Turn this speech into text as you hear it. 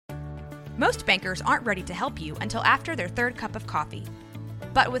Most bankers aren't ready to help you until after their third cup of coffee.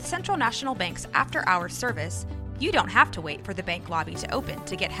 But with Central National Bank's after-hours service, you don't have to wait for the bank lobby to open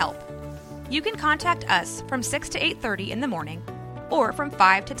to get help. You can contact us from 6 to 8:30 in the morning or from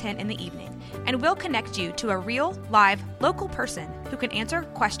 5 to 10 in the evening, and we'll connect you to a real, live, local person who can answer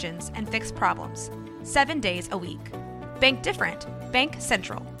questions and fix problems 7 days a week. Bank different. Bank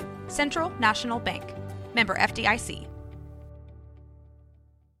Central. Central National Bank. Member FDIC.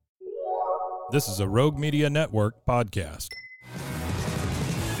 This is a Rogue Media Network podcast.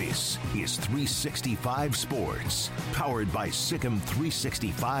 This is 365 Sports, powered by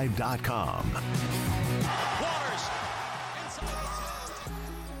Sikkim365.com.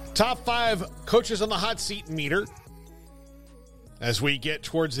 Top 5 coaches on the hot seat meter as we get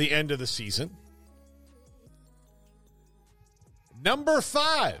towards the end of the season. Number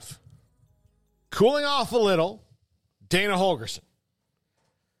 5, cooling off a little, Dana Holgorsen.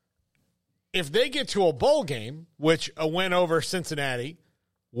 If they get to a bowl game, which a win over Cincinnati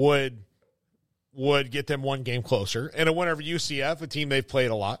would get them one game closer, and a win over UCF, a team they've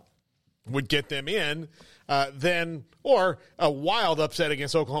played a lot, would get them in, or a wild upset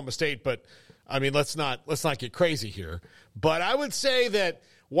against Oklahoma State. But I mean, let's not get crazy here. But I would say that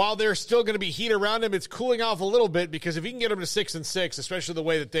while there's still going to be heat around him, it's cooling off a little bit, because if you can get them to 6-6, especially the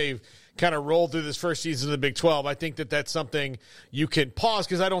way that they've kind of rolled through this first season of the Big 12, I think that that's something you can pause,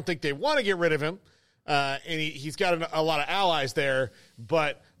 because I don't think they want to get rid of him. And he's got a lot of allies there.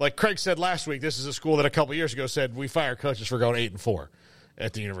 But like Craig said last week, this is a school that a couple years ago said we fire coaches for going 8-4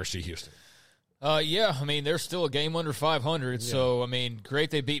 at the University of Houston. Yeah, I mean, they're still a game under 500, so, I mean,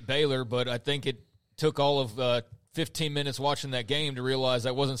 great they beat Baylor, but I think it took all of 15 minutes watching that game to realize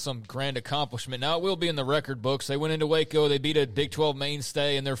that wasn't some grand accomplishment. Now, it will be in the record books. They went into Waco, they beat a Big 12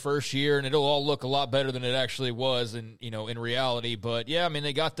 mainstay in their first year, and it'll all look a lot better than it actually was in reality. But, yeah, I mean,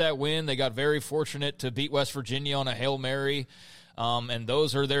 they got that win. They got very fortunate to beat West Virginia on a Hail Mary, and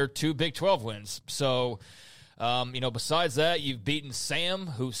those are their 2 Big 12 wins. So, besides that, you've beaten Sam,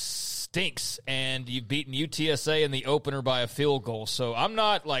 who stinks, and you've beaten UTSA in the opener by a field goal. So I'm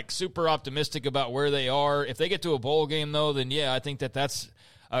not, super optimistic about where they are. If they get to a bowl game, though, then, yeah, I think that's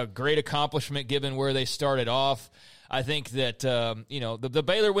a great accomplishment given where they started off. I think that, the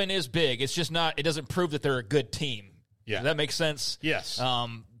Baylor win is big. It's just not – it doesn't prove that they're a good team. Yeah. Does that make sense? Yes.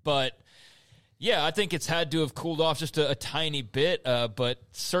 But – yeah, I think it's had to have cooled off just a tiny bit, but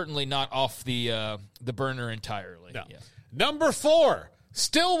certainly not off the burner entirely. No. Yeah. Number 4,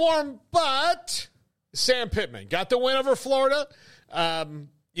 still warm, but Sam Pittman got the win over Florida.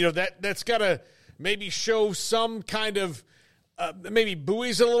 That's got to maybe show some kind of maybe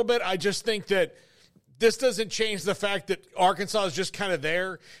buoys a little bit. I just think that this doesn't change the fact that Arkansas is just kind of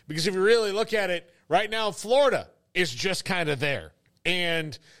there, because if you really look at it right now, Florida is just kind of there,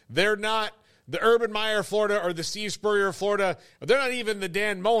 and they're not the Urban Meyer Florida or the Steve Spurrier Florida. They're not even the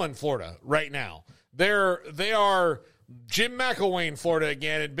Dan Mullen Florida right now. They are Jim McElwain Florida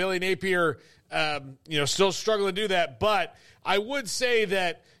again, and Billy Napier, still struggling to do that. But I would say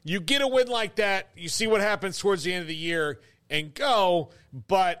that you get a win like that, you see what happens towards the end of the year and go.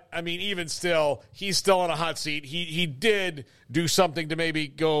 But, I mean, even still, he's still on a hot seat. He did do something to maybe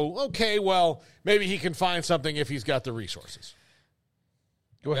go, okay, well, maybe he can find something if he's got the resources.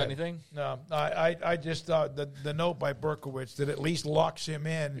 Go ahead. Anything? No, I just thought the note by Berkowitz that at least locks him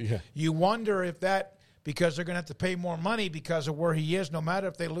in. Yeah. You wonder if that, because they're going to have to pay more money because of where he is, no matter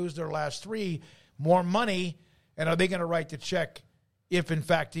if they lose their last 3, more money, and are they going to write the check if, in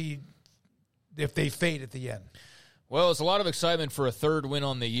fact, if they fade at the end? Well, it's a lot of excitement for a third win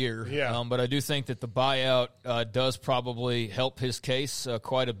on the year, but I do think that the buyout does probably help his case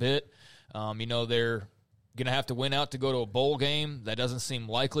quite a bit. They're going to have to win out to go to a bowl game. That doesn't seem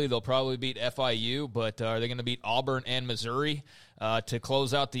likely. They'll probably beat FIU, but are they going to beat Auburn and Missouri to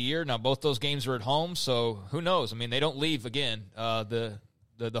close out the year? Now, both those games are at home, so who knows? I mean, they don't leave, again, the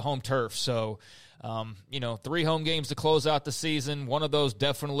home turf. So, 3 home games to close out the season. One of those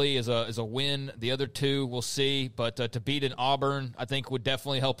definitely is a win. The other 2, we'll see. But to beat an Auburn, I think, would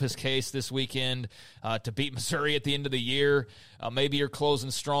definitely help his case this weekend. To beat Missouri at the end of the year, maybe you're closing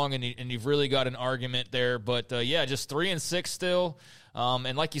strong and you've really got an argument there. But, just 3-6 still.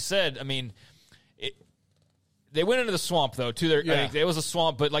 And like you said, I mean, they went into the swamp, though, too. It was a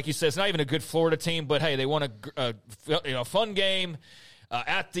swamp, but like you said, it's not even a good Florida team. But, hey, they won a fun game.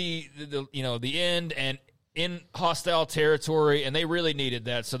 At the end and in hostile territory, and they really needed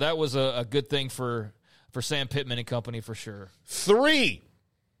that. So that was a good thing for Sam Pittman and company for sure. 3.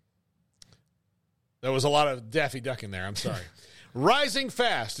 There was a lot of Daffy Duck in there. I'm sorry. Rising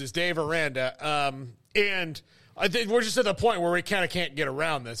fast is Dave Aranda. And I think we're just at the point where we kind of can't get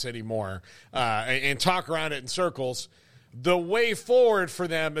around this anymore and talk around it in circles. The way forward for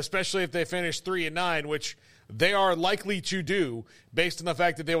them, especially if they finish 3-9, which they are likely to do based on the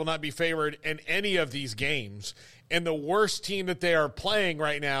fact that they will not be favored in any of these games. And the worst team that they are playing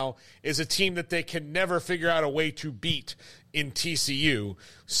right now is a team that they can never figure out a way to beat in TCU.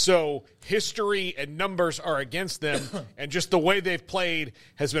 So history and numbers are against them, and just the way they've played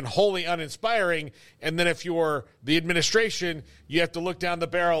has been wholly uninspiring. And then if you're the administration, you have to look down the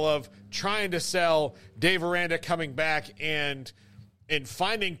barrel of trying to sell Dave Aranda coming back and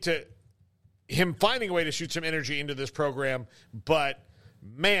finding a way to shoot some energy into this program. But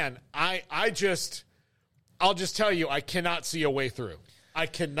man, I'll just tell you, I cannot see a way through. I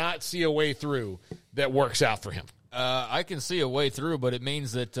cannot see a way through that works out for him. I can see a way through, but it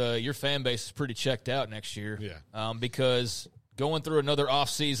means that your fan base is pretty checked out next year. Yeah. Because going through another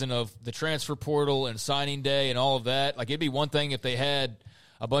offseason of the transfer portal and signing day and all of that, like it'd be one thing if they had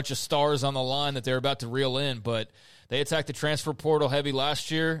a bunch of stars on the line that they're about to reel in, but they attacked the transfer portal heavy last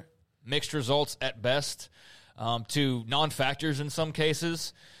year, mixed results at best, to non-factors in some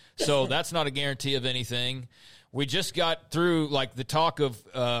cases. So that's not a guarantee of anything. We just got through like the talk of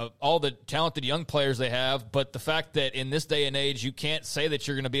all the talented young players they have, but the fact that in this day and age you can't say that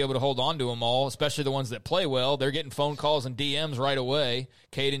you're going to be able to hold on to them all, especially the ones that play well. They're getting phone calls and DMs right away.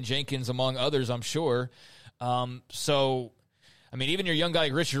 Caden Jenkins, among others, I'm sure. So, I mean, even your young guy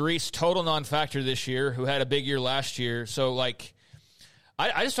like Richard Reese, total non-factor this year, who had a big year last year. So, like,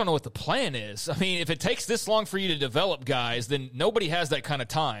 I just don't know what the plan is. I mean, if it takes this long for you to develop guys, then nobody has that kind of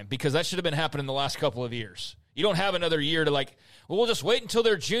time, because that should have been happening the last couple of years. You don't have another year to we'll just wait until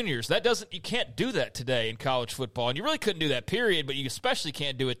they're juniors. You can't do that today in college football. And you really couldn't do that, period, but you especially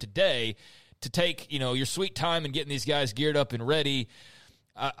can't do it today to take, your sweet time and getting these guys geared up and ready.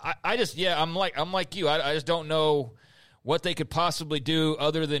 I'm like you. I just don't know what they could possibly do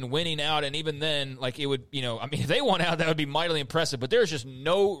other than winning out. And even then, it would, if they won out, that would be mightily impressive. But there's just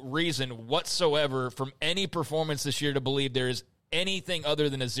no reason whatsoever from any performance this year to believe there is anything other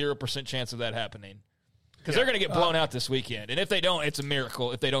than a 0% chance of that happening. Because they're going to get blown out this weekend. And if they don't, it's a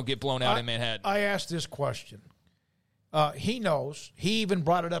miracle if they don't get blown out in Manhattan. I asked this question. He knows. He even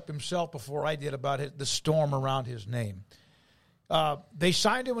brought it up himself before I did about the storm around his name. They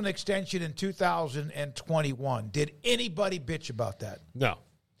signed him an extension in 2021. Did anybody bitch about that? No.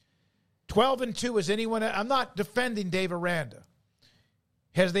 12-2 is anyone? I'm not defending Dave Aranda.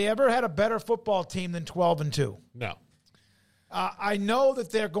 Has they ever had a better football team than 12-2? No. I know that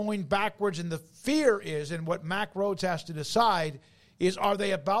they're going backwards, and the fear is, and what Mack Rhodes has to decide is, are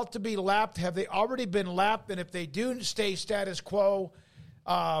they about to be lapped? Have they already been lapped? And if they do stay status quo,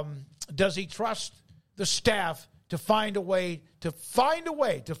 does he trust the staff to find a way to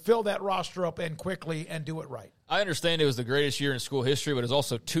fill that roster up and quickly and do it right? I understand it was the greatest year in school history, but it was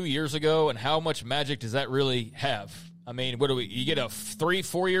also 2 years ago, and how much magic does that really have? I mean, you get a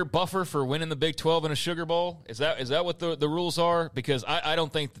 3-4 year buffer for winning the Big 12 in a Sugar Bowl? Is that what the rules are? Because I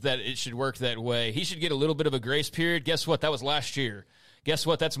don't think that it should work that way. He should get a little bit of a grace period. Guess what? That was last year. Guess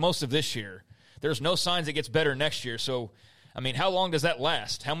what? That's most of this year. There's no signs it gets better next year. So, I mean, how long does that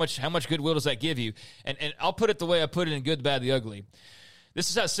last? How much goodwill does that give you? And I'll put it the way I put it in Good, the Bad, the Ugly. This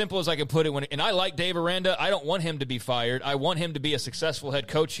is as simple as I can put it. And I like Dave Aranda. I don't want him to be fired. I want him to be a successful head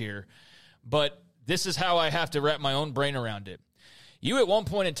coach here. But this is how I have to wrap my own brain around it. You, at one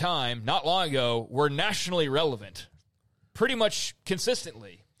point in time, not long ago, were nationally relevant, pretty much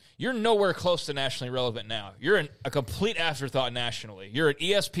consistently. You're nowhere close to nationally relevant now. You're a complete afterthought nationally. You're an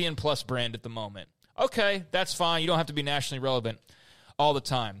ESPN Plus brand at the moment. Okay, that's fine. You don't have to be nationally relevant all the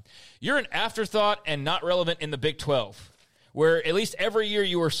time. You're an afterthought and not relevant in the Big 12, where at least every year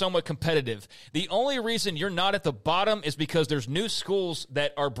you are somewhat competitive. The only reason you're not at the bottom is because there's new schools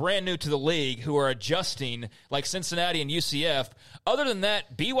that are brand new to the league who are adjusting, like Cincinnati and UCF. Other than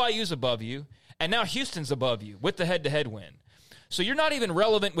that, BYU's above you, and now Houston's above you with the head-to-head win. So you're not even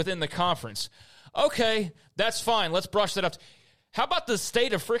relevant within the conference. Okay, that's fine. Let's brush that up. How about the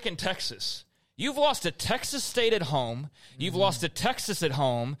state of frickin' Texas? You've lost to Texas State at home. You've lost to Texas at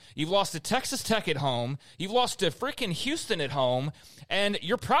home. You've lost to Texas Tech at home. You've lost to freaking Houston at home. And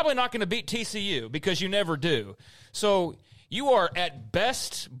you're probably not going to beat TCU because you never do. So you are at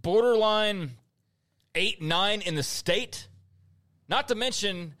best borderline 8-9 in the state. Not to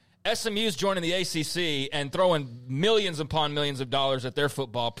mention SMU's joining the ACC and throwing millions upon millions of dollars at their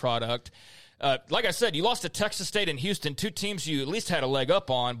football product. Like I said, you lost to Texas State and Houston, two teams you at least had a leg up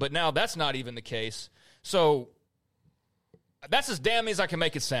on, but now that's not even the case. So That's as damn as I can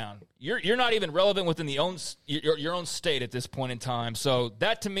make it sound. You're not even relevant within your own state at this point in time. So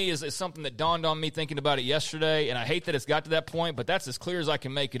that to me is something that dawned on me thinking about it yesterday, and I hate that it's got to that point, but that's as clear as I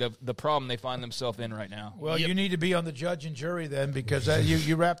can make it of the problem they find themselves in right now. Well, you need to be on the judge and jury then, because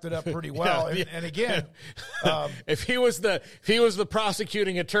you wrapped it up pretty well. And again, if he was the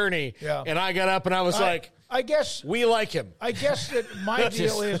prosecuting attorney, and I got up and I was I guess we like him. I guess that my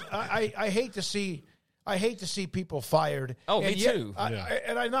deal is I hate to see. I hate to see people fired. Oh, me too.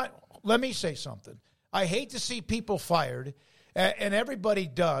 Let me say something. I hate to see people fired, and everybody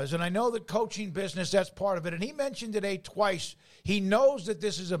does. And I know that coaching business, that's part of it. And he mentioned today twice, he knows that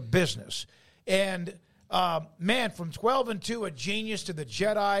this is a business. And, man, from 12-2, a genius to the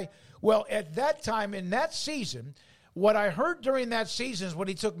Jedi. Well, at that time in that season, what I heard during that season is when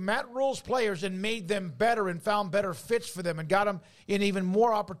he took Matt Rule's players and made them better and found better fits for them and got them in even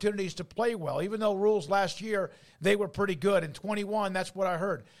more opportunities to play well. Even though Rule's last year, they were pretty good. In 21, that's what I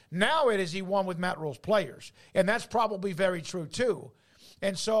heard. Now it is he won with Matt Rule's players. And that's probably very true, too.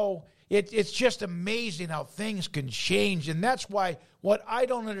 And so it's just amazing how things can change. And that's why what I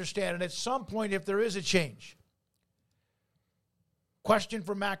don't understand, and at some point, if there is a change, question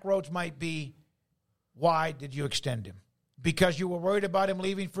for Mack Rhoades might be, why did you extend him? Because you were worried about him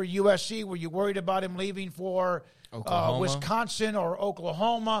leaving for USC? Were you worried about him leaving for Wisconsin or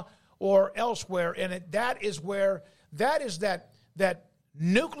Oklahoma or elsewhere? And that is that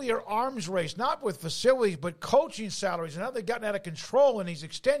nuclear arms race, not with facilities, but coaching salaries. And how they've gotten out of control in these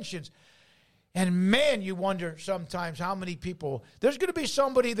extensions. And, man, you wonder sometimes how many people – there's going to be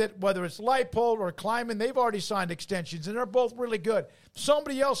somebody that, whether it's Leipold or Kleiman, they've already signed extensions, and they're both really good.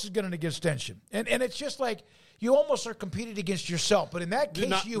 Somebody else is going to get extension. And it's just like you almost are competing against yourself. But in that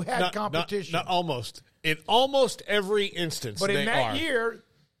case, you had competition. Not almost. In almost every instance, but in that year,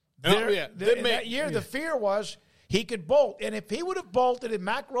 the fear was he could bolt. And if he would have bolted and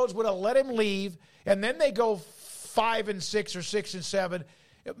Mack Rhoades would have let him leave, and then they go 5-6 or 6-7 –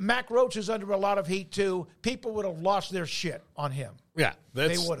 Mack Rhoades is under a lot of heat, too. People would have lost their shit on him. Yeah,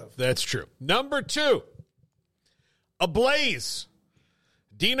 they would have. That's true. Number 2, ablaze.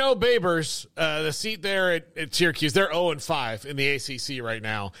 Dino Babers, the seat there at Syracuse, they're 0-5 in the ACC right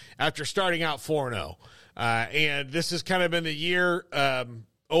now after starting out 4-0. And this has kind of been the year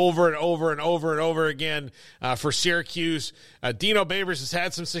over and over and over and over again for Syracuse. Dino Babers has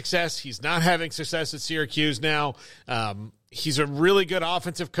had some success. He's not having success at Syracuse now. He's a really good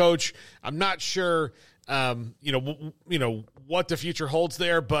offensive coach. I'm not sure, what the future holds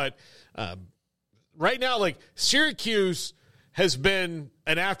there, but right now, like Syracuse has been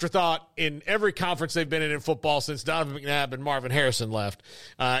an afterthought in every conference they've been in football since Donovan McNabb and Marvin Harrison left,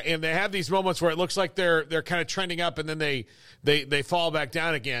 and they have these moments where it looks like they're kind of trending up, and then they fall back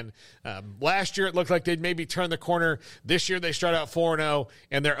down again. Last year, it looked like they'd maybe turn the corner. This year, they start out 4-0,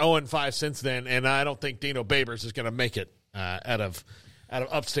 and they're 0-5 since then. And I don't think Dino Babers is going to make it out of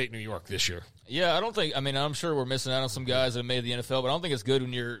upstate New York this year. Yeah, I don't think. I mean, I'm sure we're missing out on some guys that have made the NFL, but I don't think it's good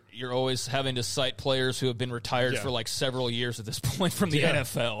when you're always having to cite players who have been retired for like several years at this point from the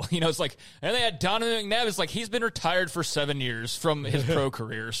NFL. It's like, and they had Donovan McNabb. It's like he's been retired for 7 years from his pro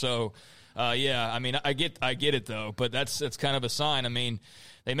career. So, I mean, I get it though, but that's kind of a sign. I mean,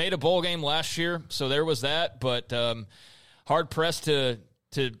 they made a bowl game last year, so there was that, but hard pressed to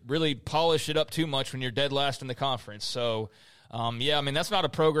really polish it up too much when you're dead last in the conference. So. I mean, that's not a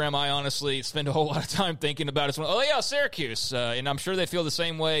program I honestly spend a whole lot of time thinking about. It's Syracuse. And I'm sure they feel the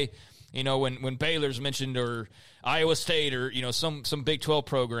same way, when Baylor's mentioned or Iowa State or, some Big 12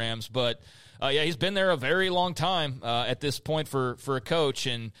 programs. But, he's been there a very long time at this point for a coach.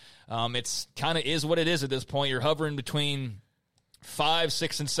 And it's kind of is what it is at this point. You're hovering between 5,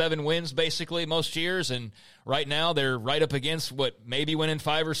 6, and 7 wins basically most years. And right now they're right up against maybe winning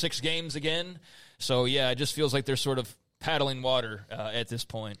 5 or 6 games again. So, it just feels like they're sort of paddling water at this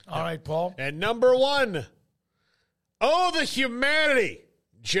point. All right, Paul. And number 1, the humanity,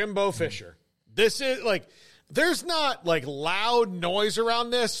 Jimbo Fisher. This is like, there's not like loud noise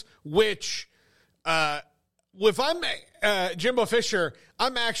around this, which if I'm Jimbo Fisher,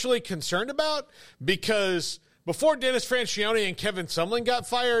 I'm actually concerned about, because before Dennis Francione and Kevin Sumlin got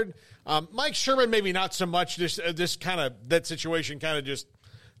fired, Mike Sherman maybe not so much. This kind of, that situation kind of just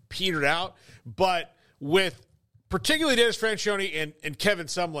petered out. But with particularly Dennis Francione and Kevin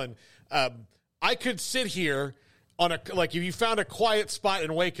Sumlin, I could sit here if you found a quiet spot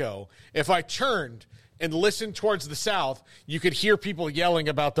in Waco, if I turned and listened towards the south, you could hear people yelling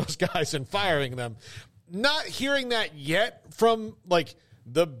about those guys and firing them. Not hearing that yet from like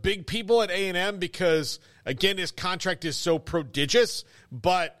the big people at A&M, because again, his contract is so prodigious.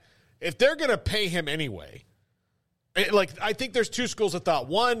 But if they're going to pay him anyway, I think there's two schools of thought.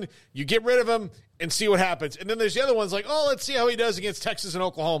 One, you get rid of him and see what happens. And then there's the other ones like, oh, let's see how he does against Texas and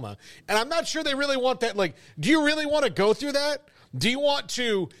Oklahoma. And I'm not sure they really want that. Like, do you really want to go through that? Do you want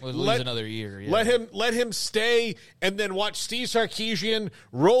to lose another year? Yeah. Let him stay and then watch Steve Sarkisian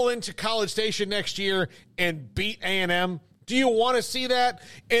roll into College Station next year and beat A&M? Do you want to see that?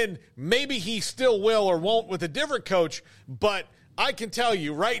 And maybe he still will or won't with a different coach, but I can tell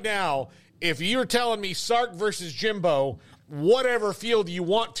you right now, if you're telling me Sark versus Jimbo, whatever field you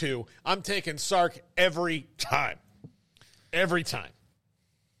want to, I'm taking Sark every time. Every time.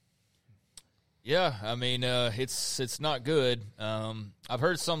 Yeah, I mean, it's not good. I've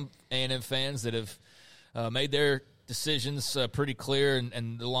heard some A&M fans that have made their decisions pretty clear,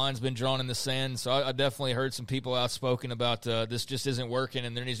 and the line's been drawn in the sand. So I definitely heard some people outspoken about this just isn't working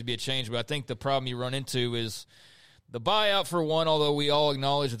and there needs to be a change. But I think the problem you run into is the buyout, for one, although we all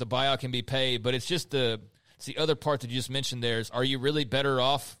acknowledge that the buyout can be paid, but it's the other part that you just mentioned there is, are you really better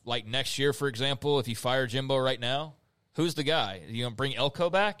off, like next year, for example, if you fire Jimbo right now? Who's the guy? You going to bring Elko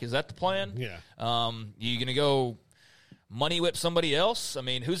back? Is that the plan? Yeah. You going to go money whip somebody else? I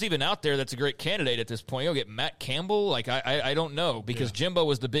mean, who's even out there that's a great candidate at this point? You'll get Matt Campbell? Like, I don't know, because Jimbo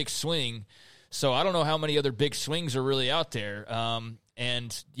was the big swing, so I don't know how many other big swings are really out there.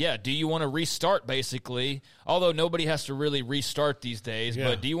 And, yeah, do you want to restart, basically? Although nobody has to really restart these days,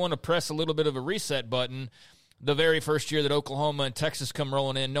 but do you want to press a little bit of a reset button the very first year that Oklahoma and Texas come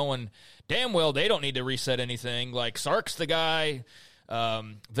rolling in, knowing damn well they don't need to reset anything? Like, Sark's the guy,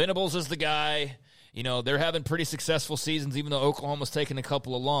 Venables is the guy. You know, they're having pretty successful seasons, even though Oklahoma's taking a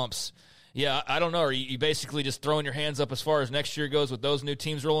couple of lumps. Yeah, I don't know. Are you basically just throwing your hands up as far as next year goes with those new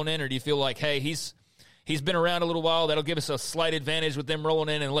teams rolling in, or do you feel like, hey, he's been around a little while, that'll give us a slight advantage with them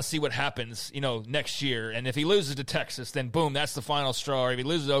rolling in, and let's see what happens, next year. And if he loses to Texas, then boom, that's the final straw. Or if he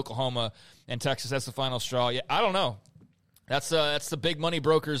loses to Oklahoma and Texas, that's the final straw. Yeah, I don't know. That's the big money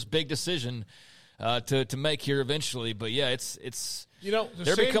broker's big decision to make here eventually. But yeah, it's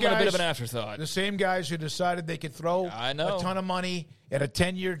they're becoming a bit of an afterthought. The same guys who decided they could throw a ton of money at a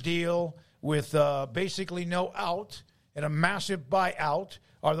 10-year deal with basically no out and a massive buyout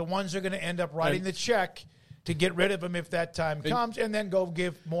are the ones that are going to end up writing the check to get rid of him if that time comes, and then go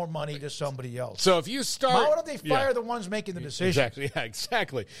give more money to somebody else. So if you start... Why don't they fire the ones making the decision?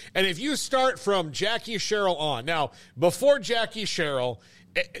 Exactly. And if you start from Jackie Sherrill on... Now, before Jackie Sherrill,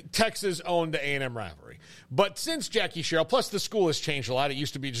 Texas owned the A&M rivalry. But since Jackie Sherrill, plus the school has changed a lot. It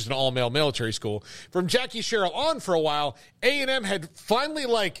used to be just an all-male military school. From Jackie Sherrill on for a while, A&M had finally,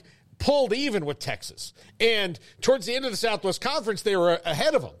 pulled even with Texas. And towards the end of the Southwest Conference, they were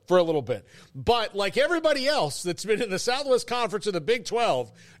ahead of them for a little bit. But like everybody else that's been in the Southwest Conference of the Big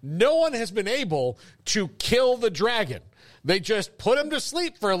 12, no one has been able to kill the dragon. They just put him to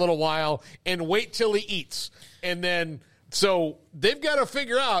sleep for a little while and wait till he eats. And then... So they've got to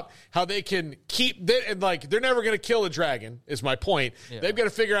figure out how they can keep that, and they're never going to kill the dragon, is my point. Yeah. They've got to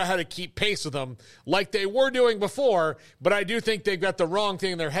figure out how to keep pace with them like they were doing before, but I do think they've got the wrong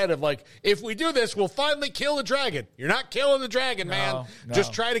thing in their head of if we do this, we'll finally kill the dragon. You're not killing the dragon, man. No.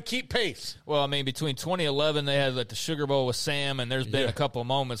 Just try to keep pace. Well, I mean, between 2011, they had the Sugar Bowl with Sam, and there's been a couple of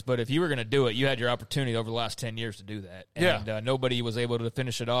moments, but if you were going to do it, you had your opportunity over the last 10 years to do that. And nobody was able to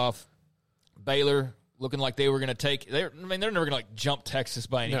finish it off. Baylor... looking like they were going to take. They're never going to jump Texas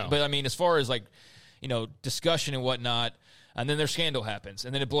by any. No. But I mean, as far as discussion and whatnot, and then their scandal happens,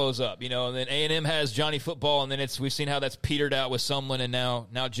 and then it blows up, and then A&M has Johnny Football, and then we've seen how that's petered out with Sumlin and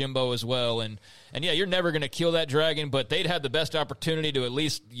now Jimbo as well, and yeah, you're never going to kill that dragon, but they'd have the best opportunity to at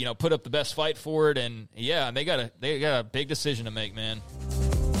least put up the best fight for it, and yeah, they got a big decision to make, man.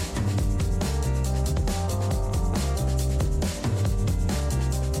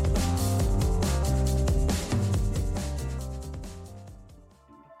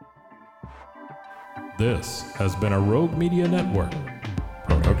 This has been a Rogue Media Network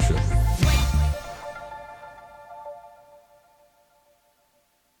production.